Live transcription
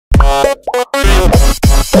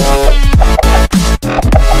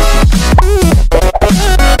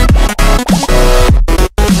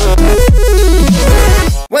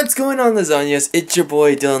going on, lasagnas? It's your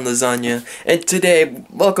boy DylanLasagna, and today,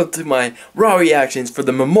 welcome to my Raw reactions for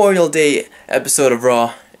the Memorial Day episode of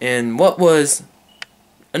Raw, and what was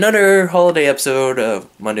another holiday episode of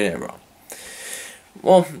Monday Night Raw.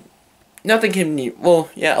 Well, nothing can be,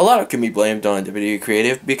 a lot can be blamed on WWE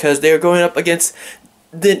Creative because they are going up against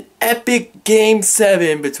the epic Game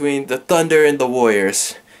 7 between the Thunder and the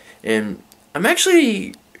Warriors, and I'm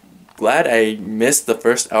actually glad I missed the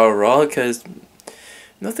first hour of Raw because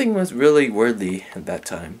nothing was really worthy at that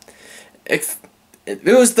time. It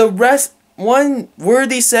was the one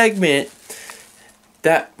worthy segment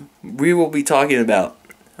that we will be talking about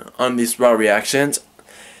on these Raw reactions,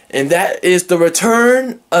 and that is the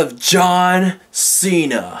return of John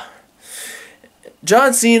Cena.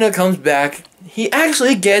 John Cena comes back. He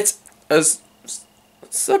actually gets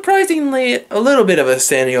surprisingly a little bit of a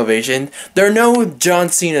standing ovation. There are no John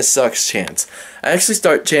Cena sucks chants. I actually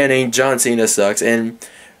start chanting John Cena sucks, and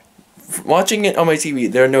watching it on my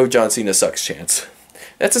TV, there are no John Cena sucks chants.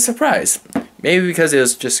 That's a surprise. Maybe because it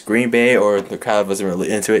was just Green Bay or the crowd wasn't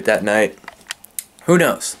really into it that night. Who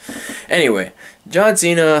knows? Anyway, John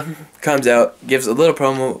Cena comes out, gives a little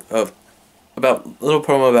promo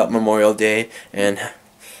about Memorial Day and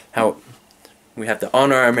how we have to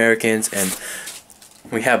honor our Americans and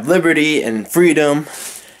we have liberty and freedom,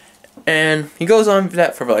 and he goes on for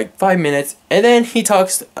that for like 5 minutes, and then he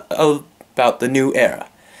talks about the new era.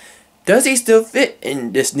 Does he still fit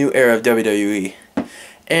in this new era of WWE?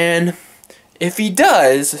 And if he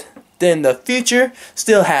does, then the future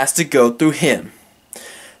still has to go through him.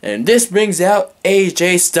 And this brings out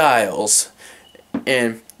AJ Styles,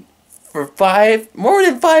 and for more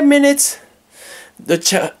than 5 minutes,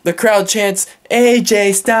 the crowd chants,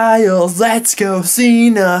 AJ Styles, let's go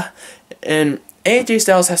Cena. And AJ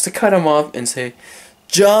Styles has to cut him off and say,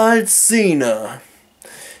 John Cena,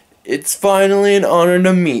 it's finally an honor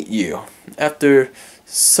to meet you after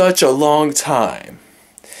such a long time.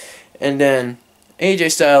 And then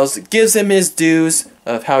AJ Styles gives him his dues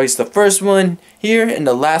of how he's the first one here and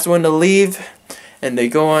the last one to leave. And they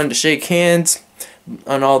go on to shake hands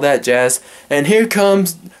on all that jazz. And here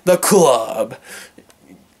comes the club.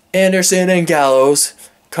 Anderson and Gallows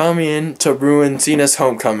come in to ruin Cena's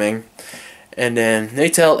homecoming. And then they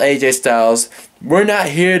tell AJ Styles, we're not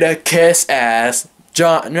here to kiss ass.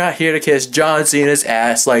 Not here to kiss John Cena's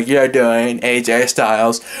ass like you're doing, AJ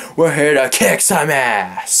Styles. We're here to kick some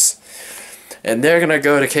ass. And they're gonna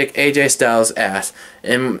go to kick AJ Styles' ass.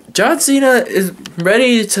 And John Cena is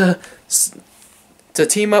ready to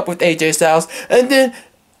team up with AJ Styles. And then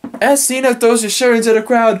as Cena throws his shirt into the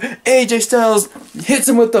crowd, AJ Styles hits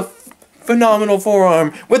him with the phenomenal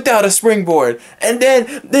forearm without a springboard. And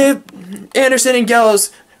then Anderson and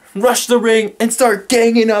Gallows rush the ring and start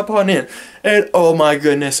ganging up on him. And oh my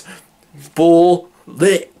goodness,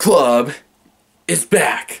 Bullet Club is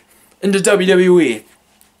back in the WWE.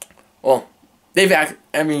 Well,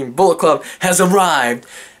 Bullet Club has arrived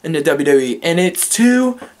in the WWE, and it's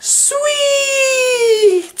too sweet.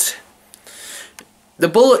 The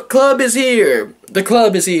Bullet Club is here. The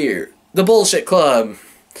club is here. The Bullshit Club.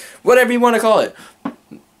 Whatever you want to call it.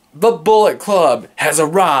 The Bullet Club has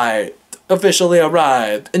officially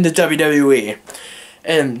arrived in the WWE.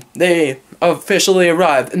 And they officially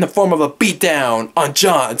arrived in the form of a beatdown on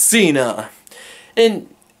John Cena. And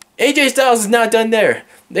AJ Styles is not done there.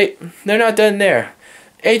 They're not done there.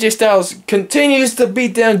 AJ Styles continues to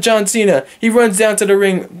beat down John Cena. He runs down to the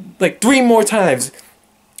ring like 3 more times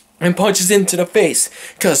and punches him to the face,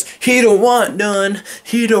 cause he don't want none,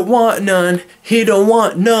 he don't want none, he don't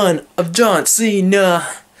want none of John Cena.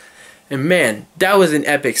 And man, that was an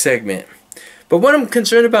epic segment. But what I'm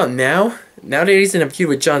concerned about now that he's in a feud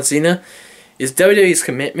with John Cena, is WWE's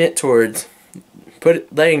commitment towards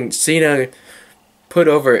letting Cena put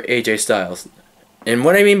over AJ Styles. And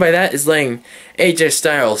what I mean by that is letting AJ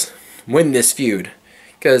Styles win this feud.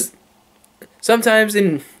 Cause sometimes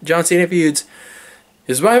in John Cena feuds,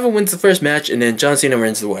 his rival wins the first match, and then John Cena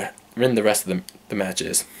wins the rest of the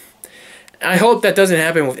matches. I hope that doesn't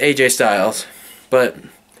happen with AJ Styles, but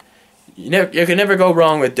you can never go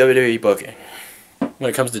wrong with WWE booking when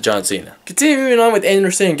it comes to John Cena. Continuing on with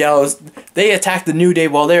Anderson and Gallows, they attacked the New Day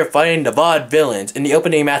while they were fighting the Vaudevillains in the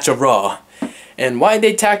opening match of Raw. And why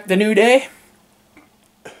they attacked the New Day?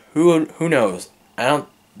 Who knows?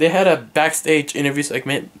 They had a backstage interview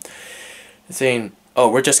segment saying, "Oh,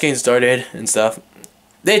 we're just getting started" and stuff.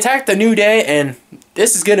 They attacked the New Day, and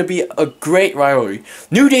this is going to be a great rivalry.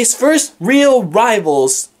 New Day's first real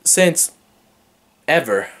rivals since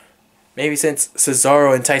ever. Maybe since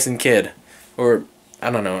Cesaro and Tyson Kidd. Or,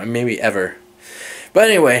 I don't know, maybe ever.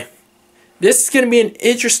 But anyway, this is going to be an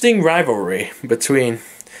interesting rivalry between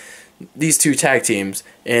these two tag teams,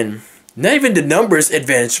 and not even the numbers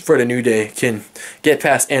advantage for the New Day can get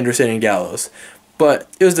past Anderson and Gallows. But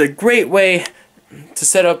it was a great way to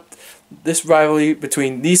set up this rivalry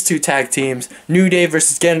between these two tag teams. New Day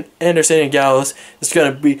versus Anderson and Gallows is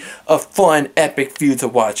going to be a fun, epic feud to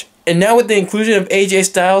watch. And now with the inclusion of AJ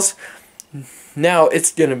Styles, now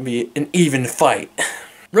it's going to be an even fight.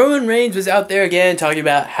 Roman Reigns was out there again talking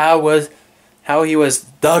about how he was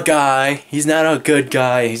the guy. He's not a good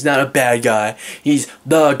guy. He's not a bad guy. He's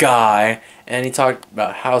the guy. And he talked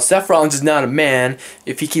about how Seth Rollins is not a man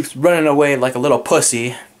if he keeps running away like a little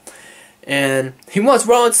pussy. And he wants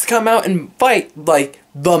Rollins to come out and fight like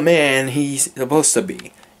the man he's supposed to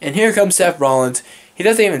be. And here comes Seth Rollins. He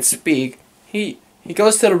doesn't even speak. He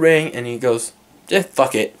goes to the ring and he goes, just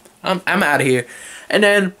fuck it. I'm out of here. And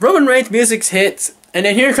then Roman Reigns' music hits. And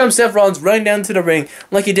then here comes Seth Rollins running down to the ring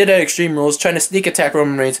like he did at Extreme Rules, trying to sneak attack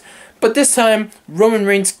Roman Reigns. But this time, Roman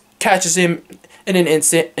Reigns catches him in an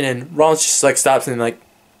instant, and then Rollins just like stops and like,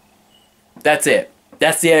 that's it.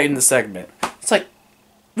 That's the end of the segment. It's like,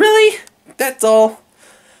 really? That's all?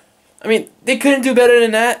 I mean, they couldn't do better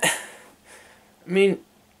than that. I mean,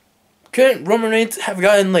 couldn't Roman Reigns have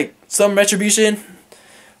gotten like some retribution?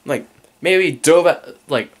 Like, maybe dove at,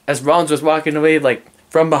 like, as Rollins was walking away, like,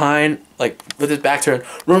 from behind, like, with his back turned,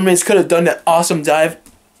 Roman Reigns could have done that awesome dive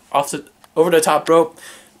over the top rope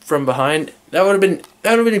from behind. That would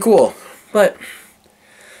have been cool. But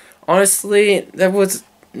honestly, that was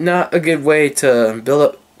not a good way to build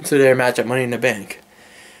up to their match at Money in the Bank.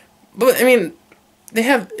 But I mean, they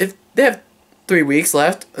have 3 weeks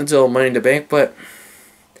left until Money in the Bank, but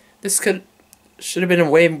this should have been a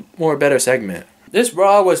way more better segment. This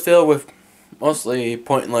Raw was filled with mostly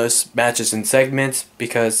pointless matches and segments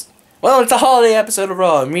because, well, it's a holiday episode of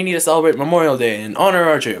Raw and we need to celebrate Memorial Day and honor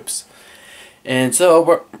our troops. And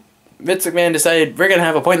so Vince McMahon decided we're going to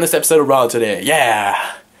have a pointless episode of Raw today.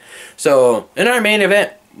 Yeah! So, in our main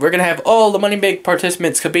event, we're going to have all the Money in the Bank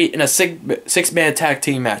participants compete in a six-man tag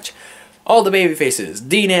team match. All the babyfaces,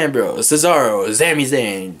 Dean Ambrose, Cesaro, Sami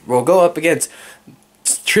Zayn, will go up against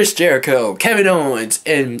Chris Jericho, Kevin Owens,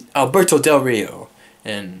 and Alberto Del Rio.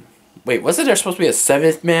 And wait, wasn't there supposed to be a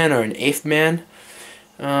 7th man or an 8th man?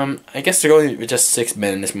 I guess they're going with just 6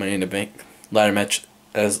 men in this Money in the Bank ladder match,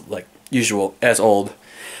 as like usual, as old.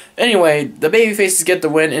 Anyway, the babyfaces get the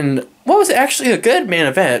win in what was actually a good main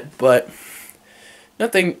event, but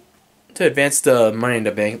nothing to advance the Money in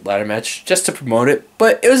the Bank ladder match, just to promote it.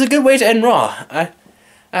 But it was a good way to end Raw. I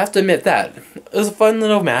have to admit that. It was a fun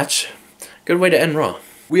little match. Good way to end Raw.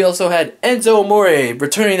 We also had Enzo Amore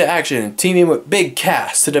returning to action, teaming with Big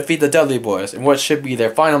Cass to defeat the Dudley Boys in what should be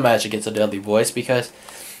their final match against the Dudley Boys, because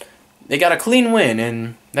they got a clean win,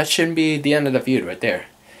 and that shouldn't be the end of the feud right there.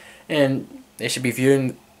 And they should be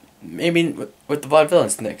feuding maybe with the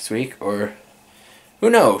Vaudevillains next week, or who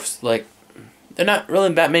knows? Like, they're not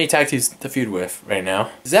really that many tag teams to feud with right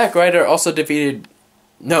now. Zack Ryder also defeated...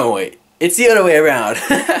 No, wait. It's the other way around.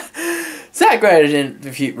 Zack Ryder didn't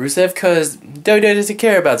defeat Rusev because WWE doesn't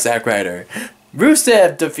care about Zack Ryder.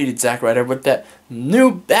 Rusev defeated Zack Ryder with that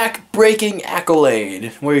new back-breaking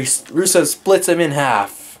accolade where Rusev splits him in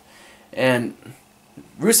half. And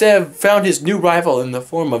Rusev found his new rival in the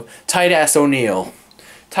form of Titus O'Neil.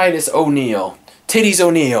 Titties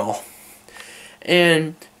O'Neil.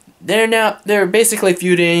 And they're basically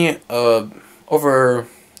feuding over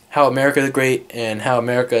how America is great and how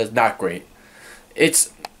America is not great.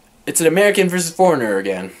 It's an American versus foreigner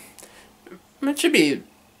again. It should be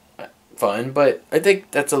fun, but I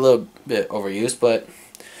think that's a little bit overused, but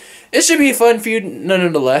it should be a fun feud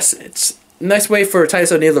nonetheless. It's a nice way for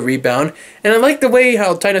Titus O'Neil to rebound, and I like the way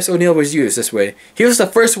how Titus O'Neil was used this way. He was the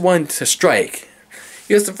first one to strike.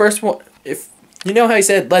 He was the first one. If you know how he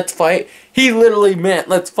said "let's fight," he literally meant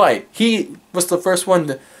 "let's fight." He was the first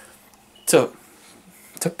one to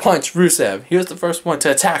punch Rusev. He was the first one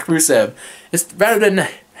to attack Rusev. It's rather than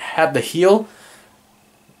have the heel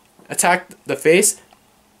attack the face,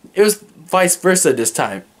 it was vice versa this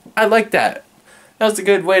time. I like that. That was a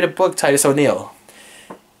good way to book Titus O'Neil.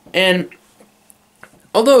 And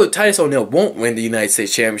although Titus O'Neil won't win the United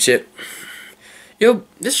States Championship,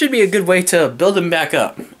 this should be a good way to build him back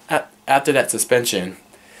up after that suspension,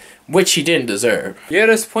 which he didn't deserve. The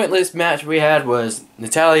other pointless match we had was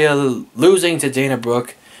Natalya losing to Dana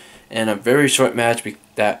Brooke in a very short match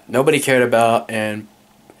that nobody cared about, and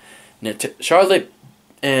Charlotte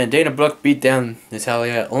and Dana Brooke beat down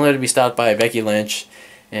Natalya, only to be stopped by Becky Lynch.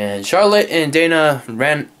 And Charlotte and Dana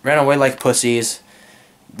ran away like pussies,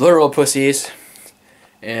 literal pussies,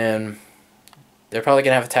 and they're probably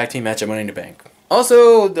gonna have a tag team match at Money in the Bank.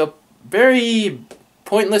 Also, the very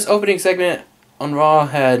pointless opening segment on Raw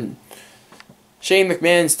had Shane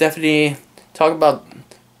McMahon and Stephanie talk about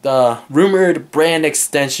the rumored brand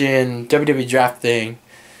extension WWE draft thing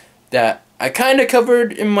that I kind of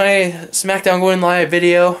covered in my SmackDown Going Live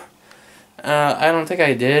video. I don't think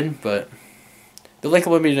I did, but the link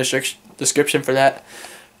will be in the description for that.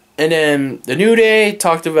 And then the New Day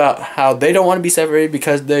talked about how they don't want to be separated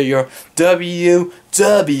because they're your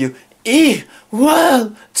WWE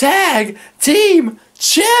World Tag Team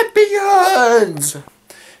Champions.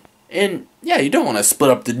 And yeah, you don't want to split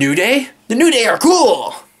up the New Day. The New Day are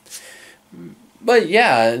cool. But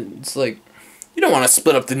yeah, it's like, you don't want to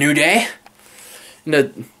split up the New Day in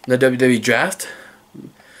the WWE draft.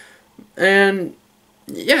 And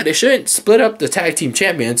yeah, they shouldn't split up the tag team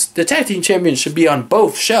champions. The tag team champions should be on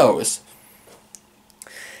both shows.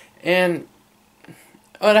 And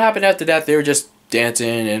what happened after that, they were just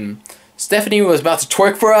dancing, and Stephanie was about to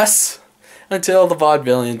twerk for us until the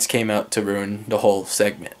Vaudevillains came out to ruin the whole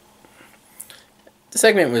segment. The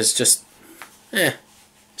segment was just, it's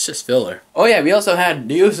just filler. Oh yeah, we also had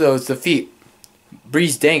the Usos defeat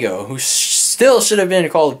Breeze Dango, who still should have been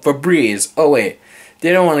called Febreze. Oh wait,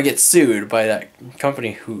 they don't want to get sued by that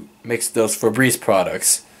company who makes those Febreze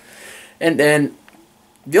products. And then,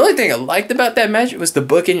 the only thing I liked about that match was the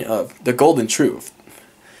booking of the Golden Truth.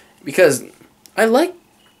 Because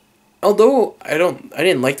although I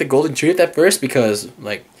didn't like the Golden Truth at first because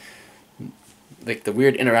like the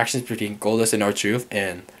weird interactions between Goldust and R-Truth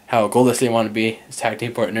and how Goldust didn't want to be his tag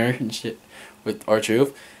team partner and shit with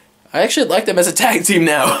R-Truth. I actually like them as a tag team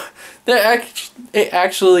now. It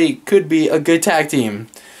actually could be a good tag team.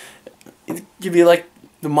 It could be like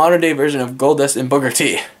the modern day version of Goldust and Booker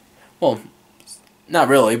T. Well, not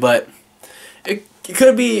really, but it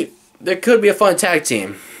could be. There could be a fun tag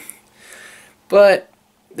team. But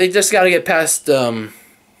they just got to get past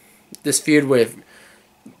this feud with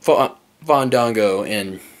Fandango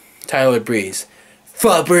and Tyler Breeze.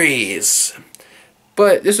 Febreze.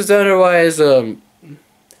 But this was otherwise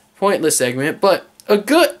pointless segment, but a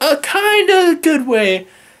kind of good way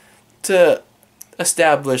to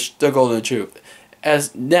establish the Golden Truth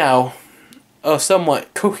as now a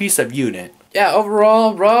somewhat cohesive unit. Yeah,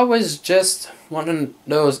 overall, Raw was just one of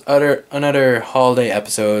those another holiday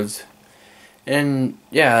episodes. And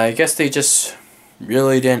yeah, I guess they just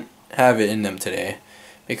really didn't have it in them today.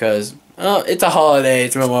 Because, it's a holiday,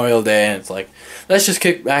 it's Memorial Day, and it's like, let's just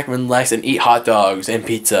kick back and relax and eat hot dogs and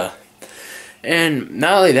pizza. And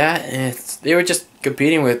not only that, they were just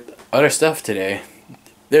competing with other stuff today.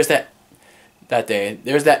 There's that day.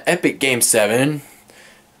 There's that epic Game 7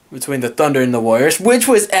 between the Thunder and the Warriors, which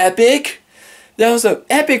was epic. That was an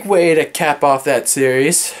epic way to cap off that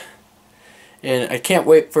series. And I can't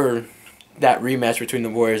wait for that rematch between the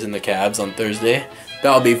Warriors and the Cavs on Thursday.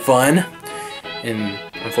 That'll be fun. And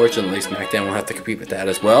unfortunately, SmackDown will have to compete with that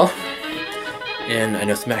as well. And I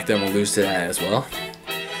know SmackDown will lose to that as well.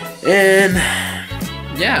 And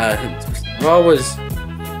yeah, Raw was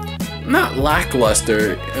not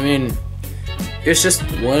lackluster. I mean, it's just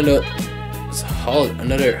one of those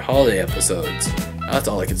another holiday episodes. That's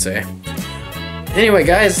all I can say. Anyway,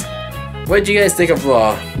 guys, what did you guys think of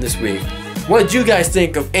Raw this week? What did you guys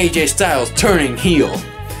think of AJ Styles turning heel?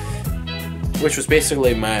 Which was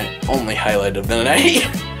basically my only highlight of the night.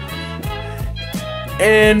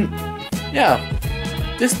 And yeah,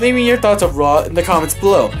 just leave me your thoughts of Raw in the comments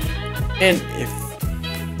below. And if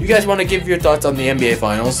you guys want to give your thoughts on the NBA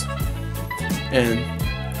Finals and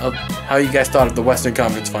of how you guys thought of the Western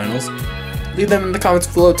Conference Finals, leave them in the comments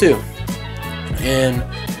below too. And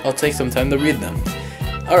I'll take some time to read them.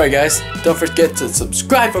 Alright guys, don't forget to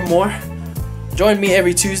subscribe for more. Join me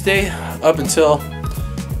every Tuesday up until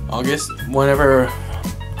August, whenever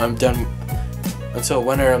I'm done with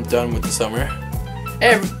the summer.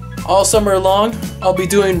 All summer long, I'll be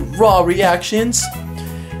doing Raw reactions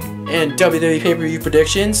and WWE pay-per-view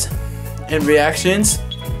predictions and reactions.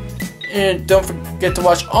 And don't forget to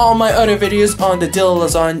watch all my other videos on the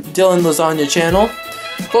DylanLasagna channel.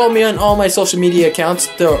 Follow me on all my social media accounts.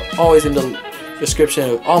 They're always in the description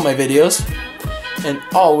of all my videos. And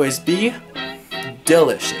always be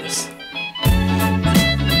delicious.